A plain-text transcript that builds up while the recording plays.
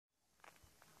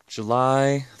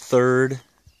July 3rd,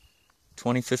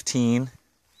 2015,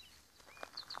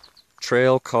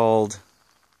 trail called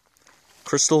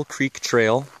Crystal Creek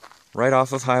Trail, right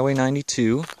off of Highway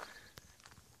 92.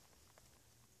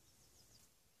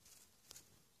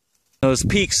 Those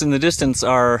peaks in the distance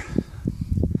are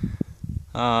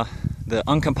the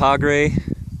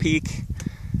Uncompahgre Peak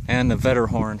and the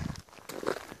Wetterhorn.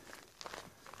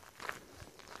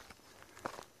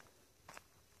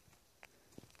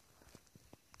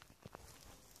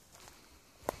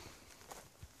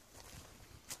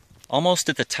 Almost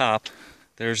at the top,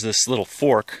 there's this little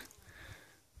fork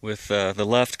with the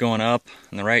left going up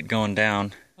and the right going down.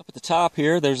 Up at the top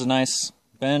here, there's a nice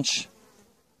bench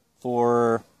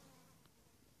for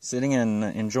sitting and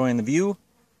enjoying the view.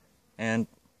 And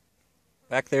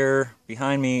back there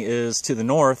behind me is to the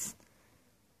north.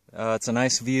 It's a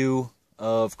nice view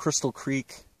of Crystal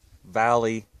Creek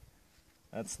Valley.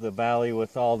 That's the valley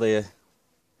with all the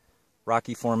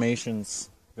rocky formations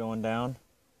going down.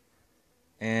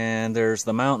 And there's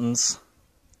the mountains.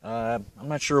 I'm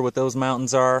not sure what those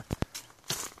mountains are.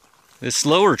 This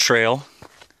lower trail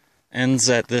ends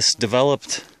at this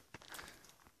developed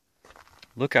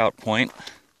lookout point,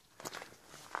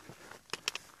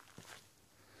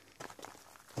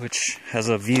 which has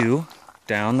a view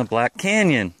down the Black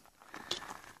Canyon.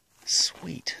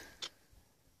 Sweet.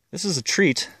 This is a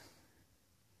treat.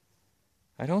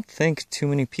 I don't think too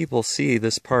many people see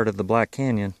this part of the Black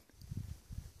Canyon.